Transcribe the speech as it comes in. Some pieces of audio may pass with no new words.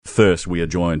first, we are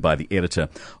joined by the editor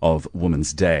of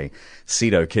Women's Day,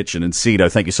 Sido Kitchin. And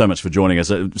Sido, thank you so much for joining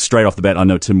us. Straight off the bat, I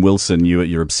know Tim Wilson,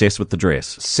 you're obsessed with the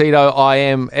dress. Sido, I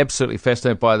am absolutely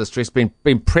fascinated by this dress.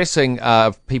 Been pressing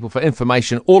people for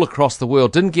information all across the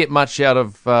world. Didn't get much out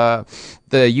of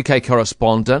the UK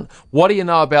correspondent. What do you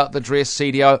know about the dress,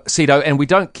 Sido? And we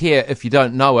don't care if you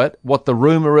don't know it. What the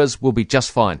rumour is will be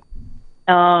just fine.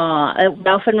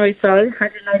 Ralph and Russo,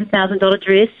 $180,000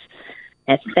 dress.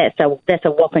 That's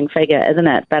a whopping figure, isn't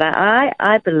it? But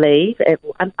I believe,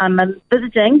 I'm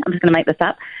envisaging, I'm just going to make this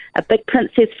up, a big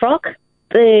princess frock,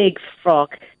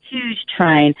 huge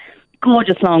train,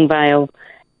 gorgeous long veil,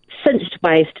 cinched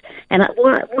waist, and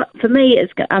what for me is,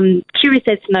 I'm curious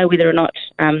as to know whether or not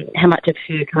how much of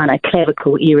her kind of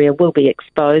clavicle area will be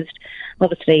exposed.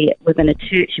 Obviously, within a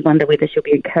church, you wonder whether she'll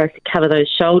be encouraged to cover those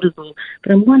shoulders,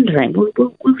 but I'm wondering, will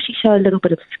she show a little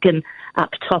bit of skin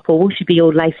up top, or will she be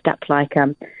all laced up like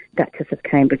Duchess of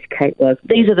Cambridge Kate was?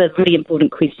 These are the really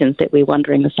important questions that we're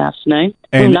wondering this afternoon.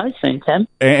 We'll know soon, Tim.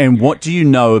 And what do you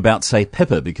know about, say,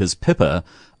 Pippa? Because Pippa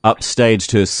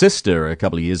upstaged her sister a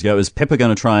couple of years ago. Is Pippa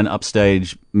going to try and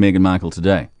upstage Meghan Markle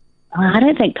today? I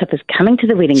don't think Pippa's coming to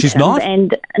the wedding. She's not?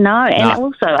 And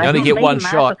also, you only get one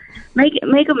shot.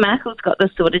 Meghan Markle's got this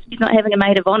sorted. She's not having a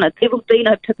maid of honour. There will be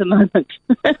no Pippa moment.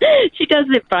 She does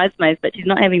have bridesmaids, but she's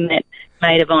not having that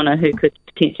maid of honour who could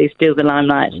potentially steal the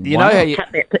limelight. You know how you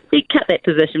cut that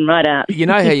position right out. You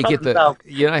know how you get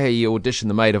you know how you audition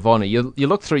the maid of honour. You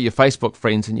look through your Facebook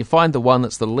friends and you find the one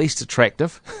that's the least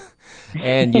attractive.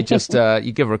 And you just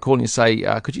you give her a call and you say,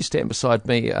 could you stand beside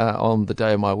me on the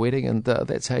day of my wedding? And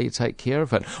that's how you take care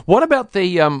of it. What about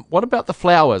the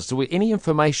flowers? Do we any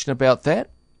information about that?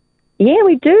 Yeah,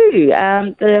 we do.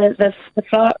 The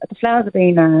flowers have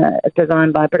been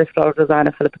designed by British floral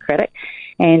designer Philippa Craddock,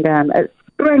 and it's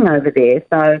spring over there,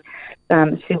 so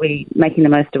she'll be making the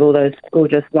most of all those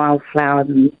gorgeous wild flowers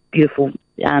and beautiful.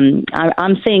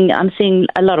 I'm seeing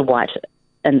a lot of white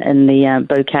in the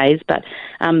bouquets, but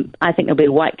I think there'll be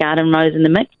a white garden rose in the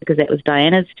mix because that was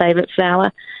Diana's favourite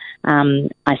flower.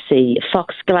 I see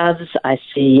foxgloves. I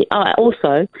see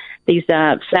also these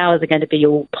flowers are going to be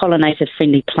all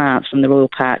pollinator-friendly plants from the royal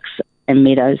parks and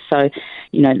meadows. So,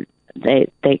 you know, they're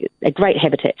a great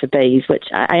habitat for bees, which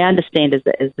I understand is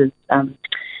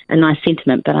a nice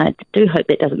sentiment, but I do hope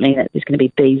that doesn't mean that there's going to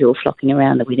be bees all flocking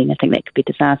around the wedding. I think that could be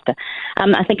a disaster.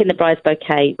 I think in the bride's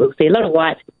bouquet we'll see a lot of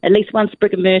white, at least one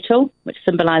sprig of myrtle, which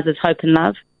symbolises hope and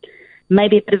love.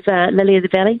 Maybe a bit of lily of the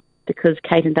valley, because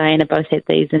Kate and Diana both had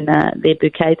these in their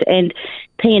bouquets, and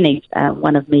peonies,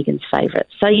 one of Meghan's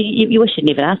favourites. So you wish you'd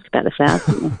never asked about the flowers,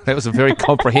 didn't you? That was a very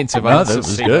comprehensive answer. That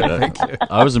was good.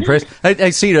 I was impressed.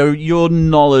 Hey, Sido, your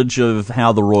knowledge of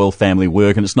how the royal family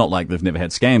work, and it's not like they've never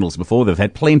had scandals before, they've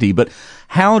had plenty, but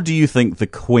how do you think the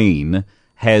Queen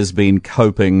has been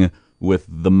coping with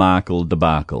the Markle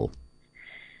debacle?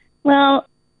 Well,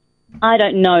 I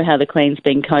don't know how the Queen's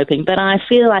been coping, but I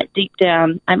feel like deep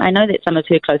down, I know that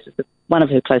one of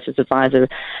her closest advisors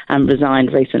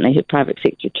resigned recently, her private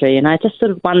secretary, and I just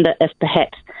sort of wonder if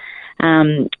perhaps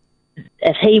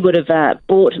if he would have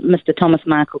brought Mr. Thomas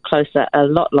Markle closer a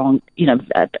lot long,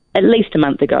 at least a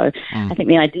month ago. I think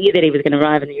the idea that he was going to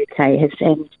arrive in the UK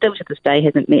and still to this day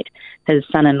hasn't met his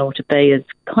son-in-law to be is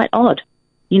quite odd.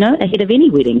 Ahead of any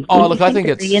wedding. Oh, look, I think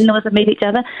it's the in-laws have met each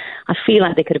other. I feel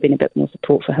like there could have been a bit more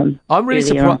support for him. I'm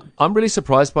really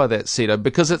surprised by that, Sido,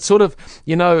 because it's sort of,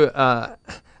 I'm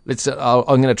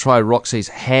going to try Roxy's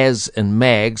Has and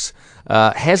Mags.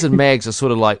 Has and Mags are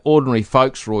sort of like ordinary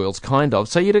folks royals, kind of.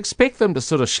 So you'd expect them to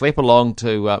sort of schlep along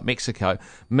to Mexico,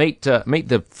 meet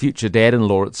the future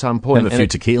dad-in-law at some point. Have a few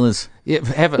tequilas.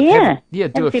 Yeah,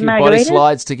 do a few body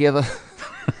slides together.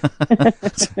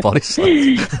 Body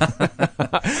slides.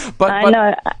 but I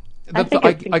know. I think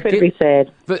it's incredibly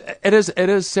sad. It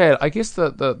is sad. I guess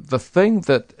the thing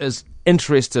that has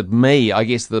interested me, I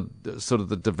guess the sort of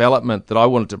the development that I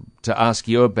wanted to ask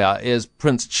you about is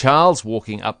Prince Charles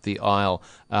walking up the aisle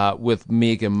with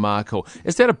Meghan Markle.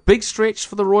 Is that a big stretch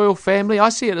for the royal family? I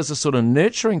see it as a sort of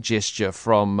nurturing gesture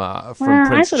from Prince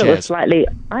Charles. I thought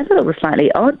it was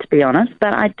slightly odd, to be honest,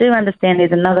 but I do understand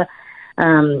there's another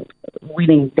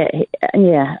wedding that,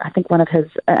 I think one of his,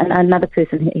 another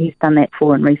person he's done that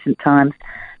for in recent times.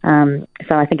 So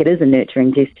I think it is a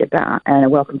nurturing gesture, and a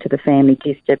welcome to the family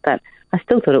gesture, but I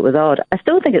still thought it was odd. I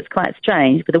still think it's quite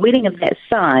strange, with a wedding of that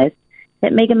size,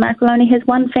 that Meghan Markle only has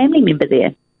one family member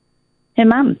there, her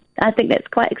mum. I think that's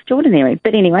quite extraordinary.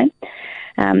 But anyway,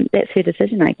 that's her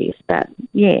decision, I guess. But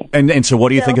yeah. And so, what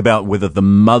do you think about whether the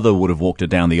mother would have walked her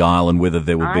down the aisle, and whether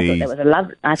there would be? I thought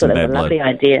that was a lovely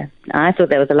idea. I thought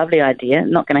that was a lovely idea.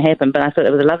 Not going to happen, but I thought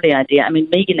it was a lovely idea. I mean,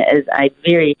 Meghan is a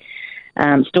very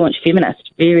staunch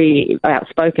feminist, very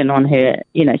outspoken on her.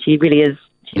 She really is.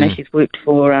 She's worked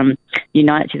for she's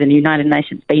a United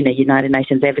Nations, been a United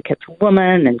Nations advocate for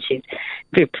women, and she's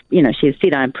very, she's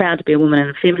said, "I'm proud to be a woman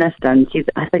and a feminist." And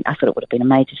I thought it would have been a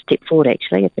major step forward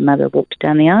actually if her mother had walked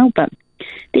down the aisle. But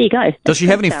there you go. Does she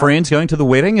have any friends going to the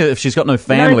wedding? If she's got no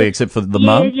family except for the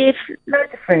mum? Yeah,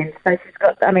 loads of friends. So she's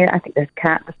got. I think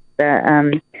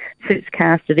the Suits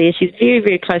cast are there. She's very,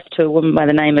 very close to a woman by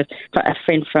the name of a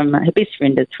friend from her best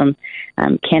friend is from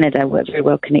Canada. We're very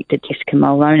well connected, Jessica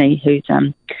Mulroney, who's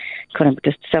kind of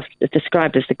just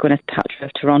self-described as the Gwyneth Paltrow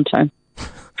of Toronto.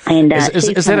 And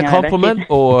is that a compliment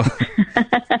or?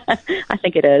 I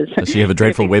think it is. Does she have a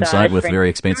dreadful website with very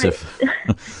expensive?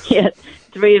 Yeah,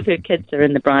 3 of her kids are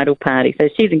in the bridal party, so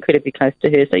she's incredibly close to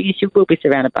her. So she will be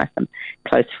surrounded by some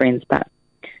close friends, but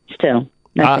still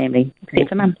no family except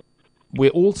for mum.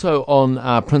 We're also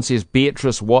on Princess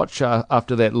Beatrice watch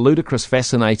after that ludicrous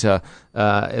fascinator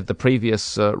at the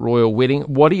previous royal wedding.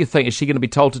 What do you think? Is she going to be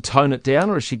told to tone it down,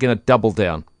 or is she going to double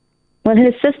down? Well,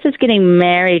 her sister's getting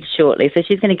married shortly, so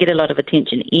she's going to get a lot of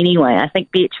attention anyway. I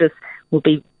think Beatrice will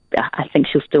be. I think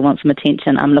she'll still want some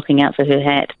attention. I'm looking out for her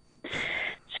hat.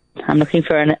 I'm looking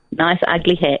for a nice,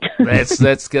 ugly hat.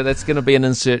 That's going to be an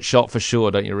insert shot for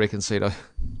sure, don't you reckon, Sido?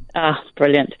 Ah,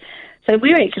 brilliant. So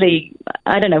we're actually,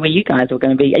 I don't know where you guys are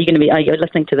going to be. You're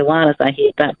listening to the wireless, I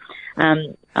hear, but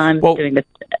I'm going to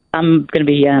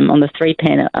be on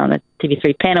the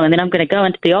TV3 panel, and then I'm going to go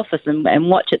into the office and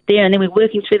watch it there, and then we're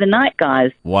working through the night, guys.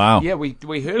 Wow. Yeah, we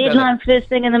heard Deadline about it. first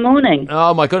thing in the morning.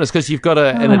 Oh my goodness, because you've got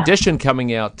an edition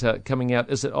coming out.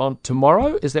 Is it on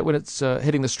tomorrow? Is that when it's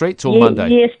hitting the streets, or Monday?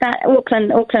 Yeah,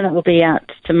 Auckland it will be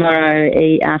out tomorrow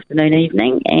afternoon,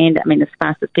 evening, and I mean as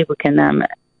fast as people can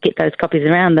get those copies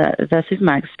around the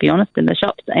supermarkets, to be honest, in the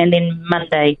shops, and then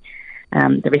Monday,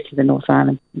 the rest of the North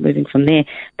Island, moving from there.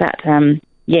 But so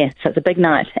it's a big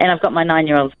night, and I've got my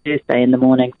 9-year-old's birthday in the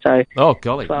morning. So oh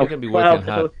golly, you're going to be working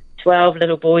hard. 12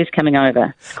 little boys coming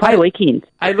over. It's quite a weekend.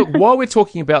 Hey, look, while we're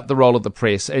talking about the role of the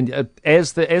press, and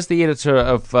as the editor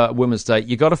of Women's Day,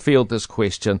 you got to field this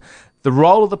question. The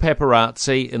role of the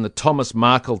paparazzi in the Thomas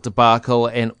Markle debacle,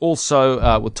 and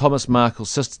also with Thomas Markle's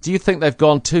sister. Do you think they've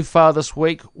gone too far this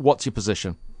week? What's your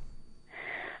position?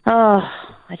 Oh,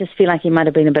 I just feel like he might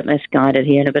have been a bit misguided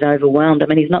here and a bit overwhelmed. I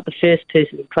mean, he's not the first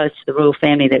person close to the royal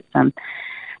family that's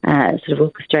sort of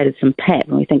orchestrated some pat.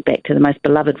 When we think back to the most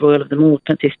beloved royal of them all,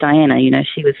 Princess Diana,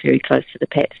 she was very close to the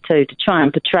pats too, to try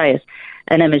and portray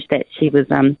an image that she was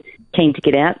keen to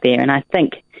get out there. And I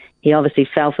think he obviously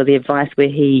fell for the advice where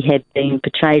he had been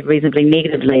portrayed reasonably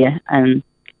negatively in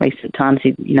recent times.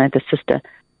 His other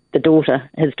daughter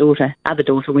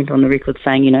went on the record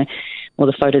saying, all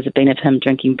the photos have been of him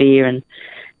drinking beer and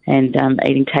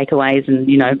eating takeaways, and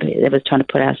they was trying to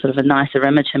put out sort of a nicer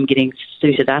image, him getting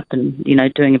suited up and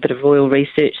doing a bit of royal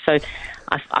research. So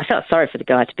I felt sorry for the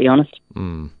guy, to be honest.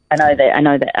 I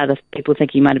know that other people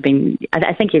think he might have been.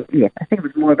 I think it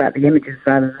was more about the images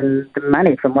rather than the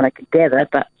money, from what I could gather.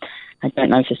 But I don't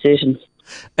know for certain.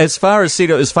 As far as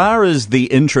the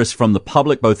interest from the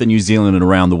public, both in New Zealand and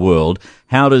around the world,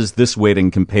 how does this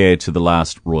wedding compare to the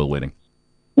last royal wedding?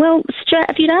 Well,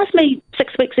 if you'd asked me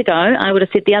 6 weeks ago, I would have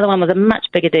said the other one was a much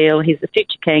bigger deal. He's the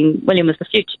future king. William was the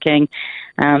future king.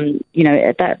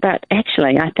 But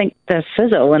actually, I think the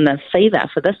sizzle and the fever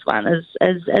for this one is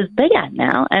bigger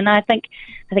now. And I think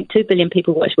 2 billion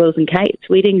people watched Wills and Kate's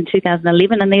wedding in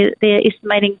 2011, and they're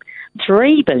estimating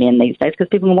 3 billion these days because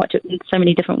people can watch it in so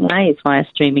many different ways via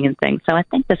streaming and things. So I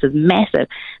think this is massive.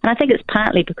 And I think it's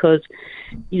partly because,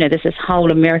 there's this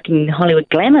whole American Hollywood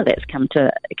glamour that's come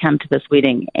to this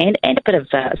wedding, and a bit of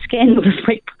scandal this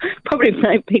week probably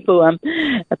made people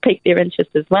pique their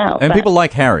interest as well. And people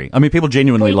like Harry. I mean, people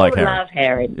genuinely like Harry. People love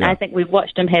Harry. Yeah. I think we've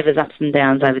watched him have his ups and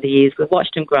downs over the years. We've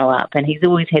watched him grow up, and he's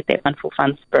always had that wonderful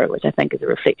fun spirit, which I think is a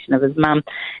reflection of his mum.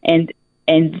 And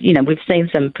we've seen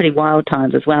some pretty wild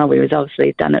times as well, where he's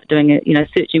obviously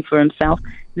searching for himself.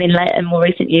 And then later, in more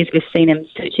recent years, we've seen him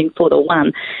searching for the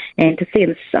one. And to see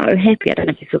him so happy, I don't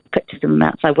know if you saw pictures of him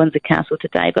outside Windsor Castle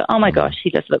today, but oh my gosh,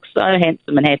 he just looks so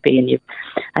handsome and happy. And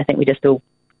I think we're just all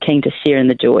keen to share in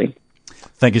the joy.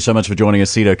 Thank you so much for joining us,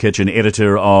 Sido Kitchin,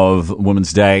 editor of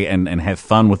Women's Day, and have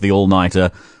fun with the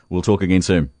all-nighter. We'll talk again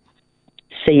soon.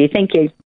 See you. Thank you.